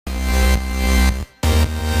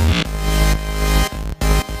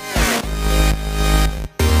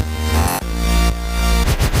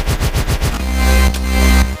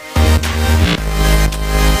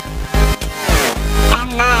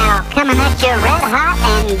red hot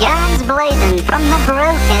and guns blazing from the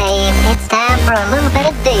Bro Cave. It's time for a little bit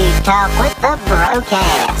of dude talk with the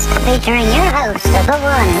Brocast, featuring your host, the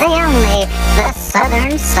one, the only, the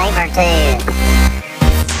Southern Sabertooth.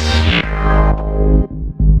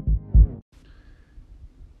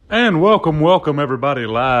 And welcome everybody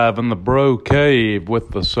live in the Bro Cave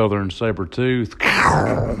with the Southern Sabertooth.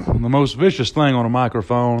 The most vicious thing on a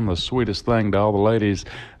microphone, the sweetest thing to all the ladies.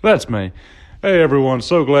 That's me. Hey everyone,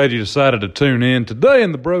 so glad you decided to tune in. Today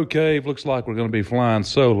in the Bro Cave, looks like we're going to be flying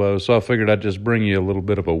solo, so I figured I'd just bring you a little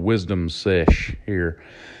bit of a wisdom sesh here.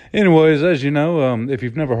 Anyways, as you know, if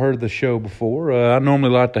you've never heard the show before, I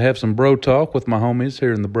normally like to have some bro talk with my homies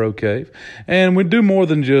here in the Bro Cave. And we do more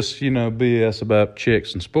than just, BS about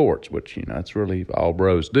chicks and sports, which, that's really all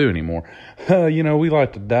bros do anymore. We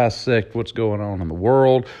like to dissect what's going on in the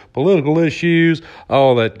world, political issues,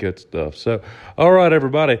 all that good stuff. So, all right,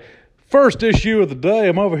 everybody. First issue of the day,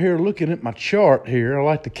 I'm over here looking at my chart here. I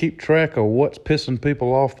like to keep track of what's pissing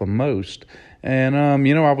people off the most. And,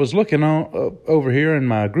 I was looking over here in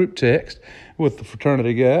my group text with the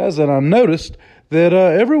fraternity guys, and I noticed that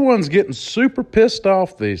everyone's getting super pissed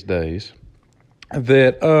off these days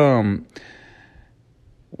that,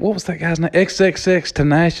 what was that guy's name? XXX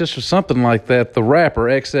Tenacious or something like that, the rapper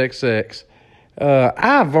XXX.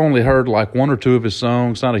 I've only heard like one or two of his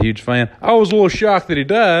songs, not a huge fan. I was a little shocked that he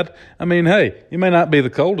died. I mean, hey, you may not be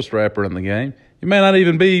the coldest rapper in the game. You may not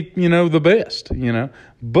even be, the best,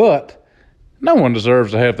 but no one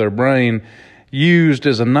deserves to have their brain used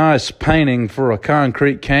as a nice painting for a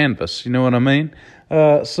concrete canvas. You know what I mean?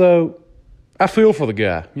 So I feel for the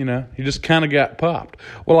guy, He just kind of got popped.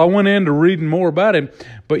 Well, I went into reading more about him,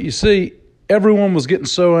 but you see, everyone was getting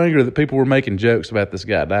so angry that people were making jokes about this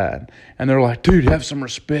guy dying. And they're like, dude, have some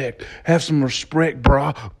respect. Have some respect,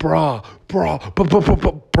 brah,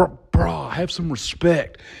 have some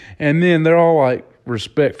respect. And then they're all like,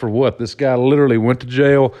 respect for what? This guy literally went to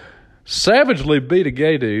jail, savagely beat a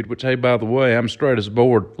gay dude, which, hey, by the way, I'm straight as a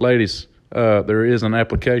board. Ladies, there is an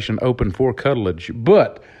application open for cuddleage.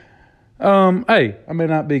 But, hey, I may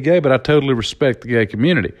not be gay, but I totally respect the gay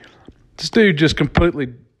community. This dude just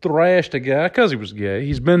completely thrashed a guy because he was gay.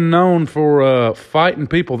 He's been known for fighting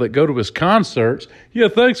people that go to his concerts. Yeah,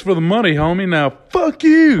 thanks for the money, homie. Now, fuck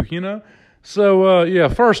you, So,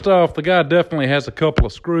 first off, the guy definitely has a couple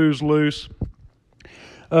of screws loose.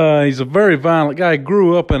 He's a very violent guy. He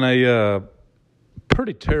grew up in a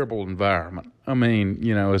pretty terrible environment. I mean,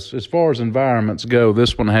 as far as environments go,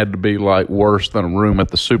 this one had to be like worse than a room at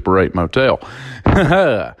the Super 8 motel.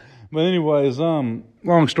 But anyways, long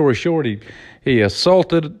story short, he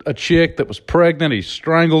assaulted a chick that was pregnant. He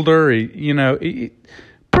strangled her. He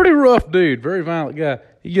pretty rough dude, very violent guy.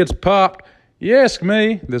 He gets popped. You ask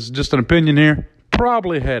me, this is just an opinion here,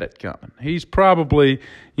 probably had it coming. He's probably,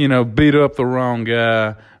 beat up the wrong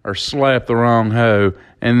guy or slapped the wrong hoe,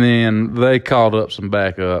 and then they called up some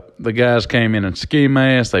backup. The guys came in ski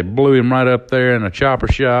masks. They blew him right up there in a chopper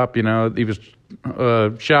shop. He was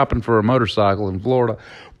shopping for a motorcycle in Florida.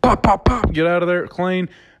 Pop, pop, pop, get out of there clean.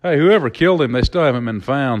 Hey, whoever killed him, they still haven't been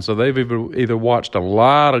found, so they've either watched a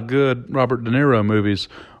lot of good Robert De Niro movies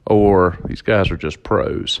or these guys are just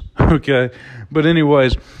pros, okay? But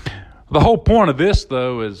anyways, the whole point of this,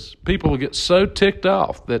 though, is people get so ticked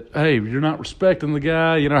off that, hey, you're not respecting the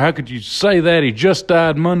guy. How could you say that? He just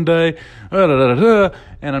died Monday.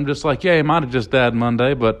 And I'm just like, yeah, he might have just died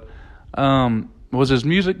Monday, but was his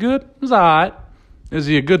music good? It was all right. Is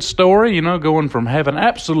he a good story, going from having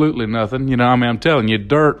absolutely nothing? I'm telling you,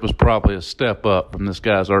 Dirt was probably a step up from this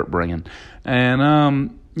guy's upbringing.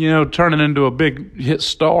 And, turning into a big hit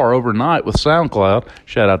star overnight with SoundCloud.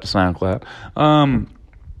 Shout out to SoundCloud.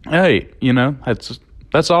 Hey,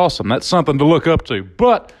 that's awesome. That's something to look up to.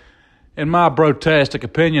 But in my brotastic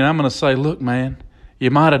opinion, I'm going to say, look, man,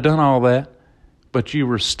 you might have done all that, but you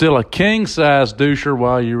were still a king-size doucher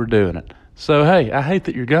while you were doing it. So, hey, I hate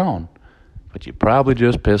that you're gone, but you probably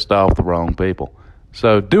just pissed off the wrong people.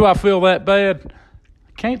 So, do I feel that bad?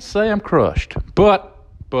 I can't say I'm crushed, but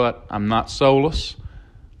I'm not soulless.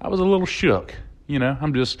 I was a little shook,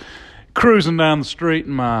 I'm just cruising down the street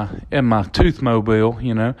in my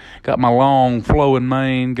toothmobile, got my long flowing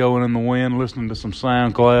mane going in the wind, listening to some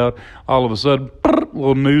SoundCloud. All of a sudden, a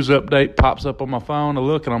little news update pops up on my phone. I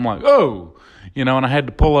look and I'm like, oh, and I had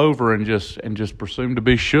to pull over and just presume to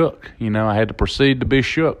be shook. I had to proceed to be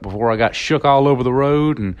shook before I got shook all over the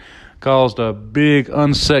road and caused a big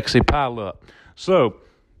unsexy pileup. So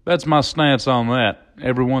that's my stance on that.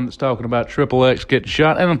 Everyone that's talking about Triple X getting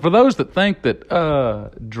shot. And for those that think that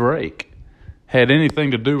Drake had anything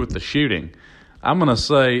to do with the shooting, I'm going to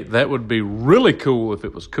say that would be really cool if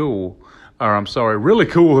it was cool. or I'm sorry, really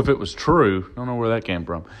cool if it was true. Don't know where that came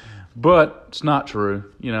from. But it's not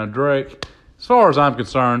true. Drake, as far as I'm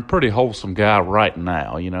concerned, pretty wholesome guy right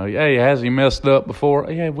now. Hey, has he messed up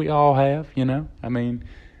before? Yeah, we all have, I mean,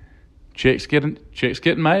 chicks getting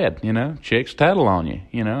mad, chicks tattle on you,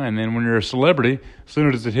 and then when you're a celebrity, as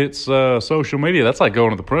soon as it hits social media, that's like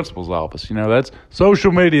going to the principal's office, that's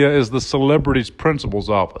social media is the celebrity's principal's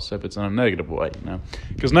office if it's in a negative way,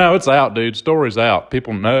 because now it's out, dude. Story's out.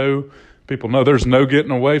 People know there's no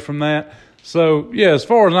getting away from that. So, yeah, as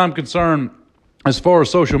far as I'm concerned, as far as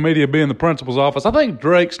social media being the principal's office, I think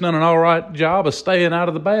Drake's done an all right job of staying out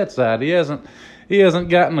of the bad side. He hasn't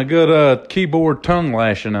gotten a good keyboard tongue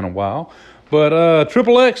lashing in a while. But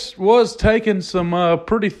Triple X was taking some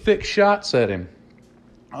pretty thick shots at him.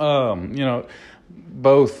 Both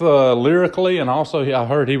lyrically and also I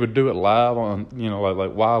heard he would do it live on,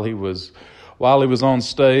 like while he was on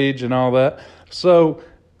stage and all that. So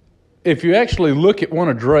if you actually look at one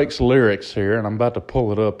of Drake's lyrics here, and I'm about to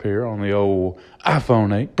pull it up here on the old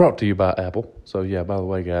iPhone 8, brought to you by Apple. So, yeah, by the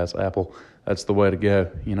way, guys, Apple, that's the way to go.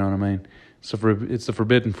 You know what I mean? It's the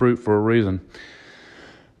forbidden fruit for a reason.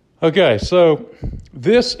 Okay, so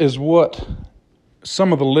this is what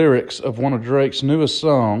some of the lyrics of one of Drake's newest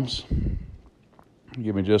songs.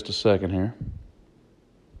 Give me just a second here.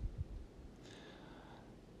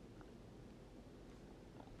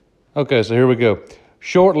 Okay, so here we go.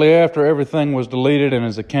 Shortly after everything was deleted and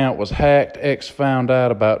his account was hacked, X found out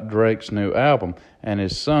about Drake's new album and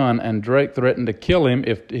his son, and Drake threatened to kill him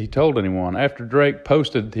if he told anyone. After Drake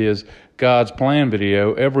posted his God's Plan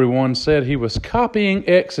video, everyone said he was copying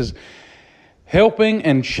X's helping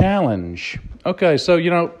and challenge. Okay, so,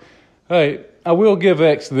 hey, I will give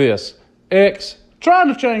X this. X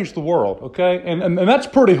trying to change the world, okay? And that's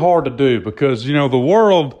pretty hard to do because,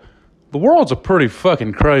 the world's a pretty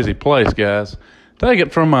fucking crazy place, guys. Take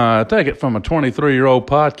it from a 23-year-old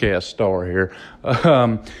podcast star here.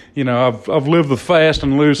 I've lived the fast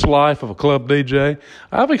and loose life of a club DJ.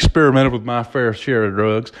 I've experimented with my fair share of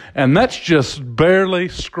drugs, and that's just barely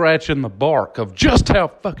scratching the bark of just how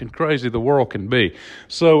fucking crazy the world can be.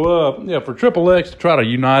 So, for Triple X to try to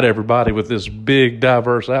unite everybody with this big,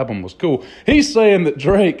 diverse album was cool. He's saying that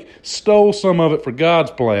Drake stole some of it for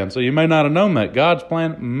God's Plan, so you may not have known that. God's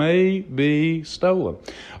Plan may be stolen.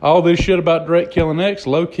 All this shit about Drake killing X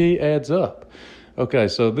low-key adds up. Okay,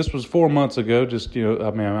 so this was 4 months ago.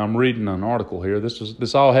 I'm reading an article here.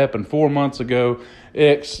 This all happened 4 months ago.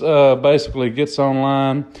 X basically gets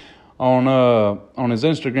online on his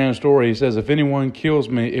Instagram story. He says, "If anyone kills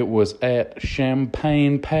me, it was at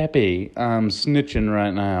Champagne Pappy. I'm snitching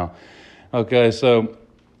right now." Okay, so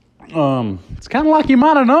it's kind of like you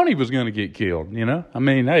might have known he was going to get killed. I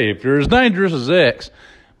mean, hey, if you're as dangerous as X,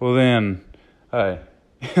 well then, hey.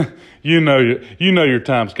 you know your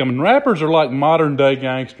time's coming. Rappers are like modern day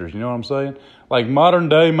gangsters, you know what I'm saying? Like modern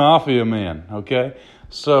day mafia men, okay?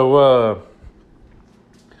 So,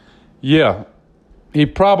 yeah, he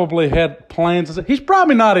probably had plans. He's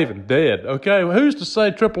probably not even dead, okay? Who's to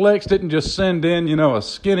say Triple X didn't just send in, a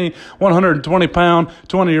skinny 120-pound,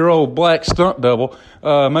 20-year-old black stunt double,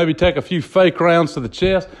 maybe take a few fake rounds to the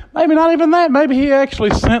chest? Maybe not even that. Maybe he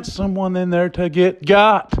actually sent someone in there to get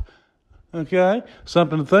got. Okay,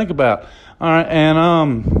 something to think about. All right,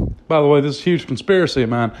 and by the way, this is a huge conspiracy of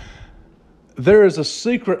mine. There is a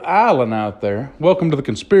secret island out there. Welcome to the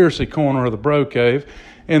conspiracy corner of the Bro Cave.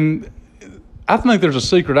 And I think there's a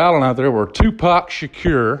secret island out there where Tupac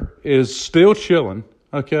Shakur is still chilling.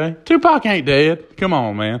 Okay, Tupac ain't dead. Come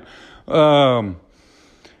on, man.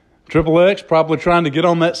 Triple X probably trying to get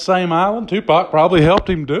on that same island. Tupac probably helped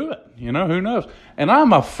him do it. Who knows? And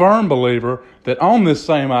I'm a firm believer that on this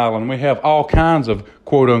same island we have all kinds of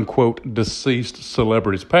quote-unquote deceased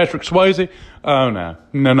celebrities. Patrick Swayze? Oh,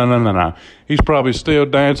 no. He's probably still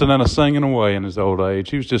dancing and singing away in his old age.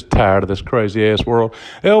 He was just tired of this crazy-ass world.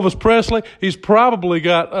 Elvis Presley? He's probably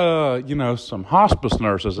got, some hospice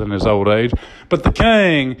nurses in his old age. But the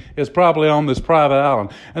king is probably on this private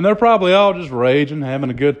island. And they're probably all just raging, having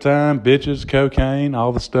a good time, bitches, cocaine,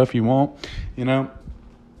 all the stuff you want,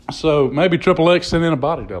 So maybe Triple X sent in a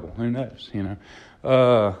body double. Who knows,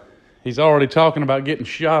 He's already talking about getting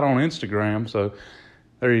shot on Instagram, so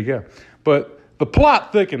there you go. But the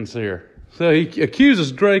plot thickens here. So he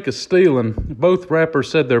accuses Drake of stealing. Both rappers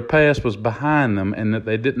said their past was behind them and that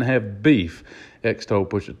they didn't have beef, X told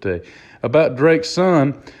Pusha T, about Drake's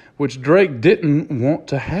son, which Drake didn't want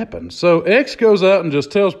to happen. So X goes out and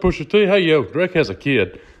just tells Pusha T, hey, yo, Drake has a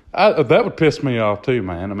kid. That would piss me off too,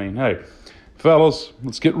 man. I mean, hey, fellas,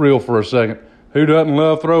 let's get real for a second. Who doesn't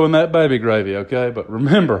love throwing that baby gravy, okay? But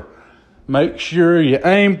remember, make sure you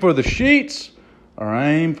aim for the sheets or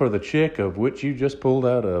aim for the chick of which you just pulled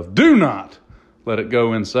out of. Do not let it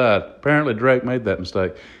go inside. Apparently Drake made that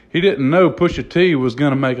mistake. He didn't know Pusha T was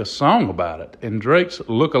going to make a song about it. In Drake's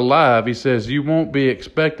Look Alive, he says, you won't be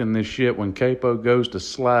expecting this shit when Capo goes to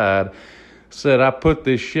slide. Said, I put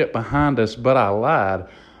this shit behind us, but I lied.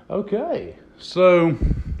 Okay, so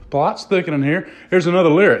plot's thickening here. Here's another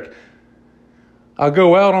lyric. I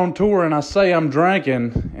go out on tour and I say I'm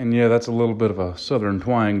drinking, and yeah, that's a little bit of a southern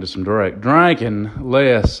twang to some Drake. Drinking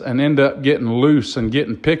less and end up getting loose and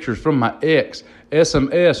getting pictures from my ex.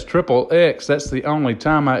 SMS, triple X, that's the only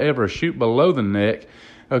time I ever shoot below the neck.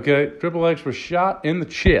 Okay, triple X was shot in the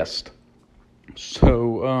chest.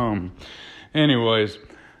 So, anyways,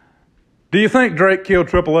 do you think Drake killed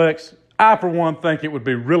triple X? I, for one, think it would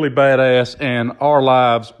be really badass, and our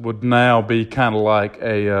lives would now be kind of like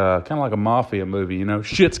a mafia movie. You know,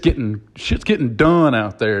 shit's getting done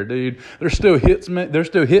out there, dude. There's still hitmen.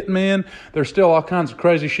 There's still all kinds of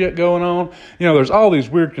crazy shit going on. You know, there's all these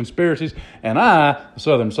weird conspiracies, and I, the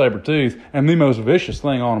Southern Saber-Tooth, am the most vicious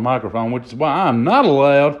thing on a microphone, which is why I'm not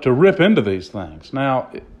allowed to rip into these things.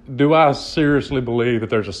 Now, do I seriously believe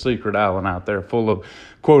that there's a secret island out there full of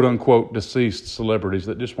quote-unquote deceased celebrities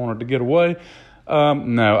that just wanted to get away?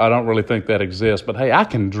 No, I don't really think that exists. But, hey, I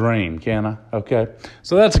can dream, can I? Okay?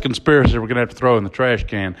 So that's a conspiracy we're going to have to throw in the trash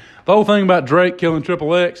can. The whole thing about Drake killing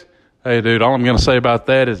Triple X, hey, dude, all I'm going to say about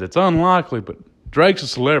that is it's unlikely, but Drake's a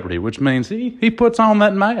celebrity, which means he puts on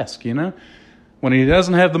that mask, you know? When he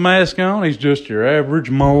doesn't have the mask on, he's just your average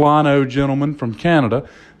Milano gentleman from Canada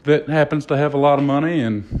that happens to have a lot of money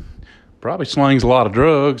and probably slings a lot of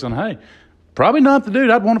drugs. And, hey, probably not the dude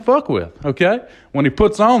I'd want to fuck with, okay? When he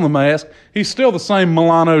puts on the mask, he's still the same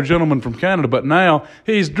Milano gentleman from Canada, but now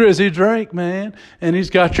he's Drizzy Drake, man, and he's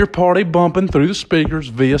got your party bumping through the speakers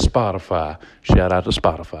via Spotify. Shout out to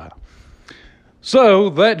Spotify. So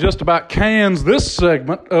that just about cans this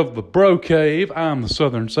segment of the Bro Cave. I'm the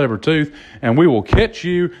Southern Saber-Tooth, and we will catch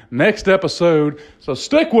you next episode. So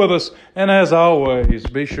stick with us, and as always,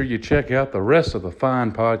 be sure you check out the rest of the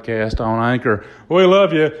fine podcast on Anchor. We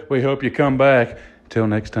love you. We hope you come back. Till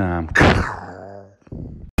next time.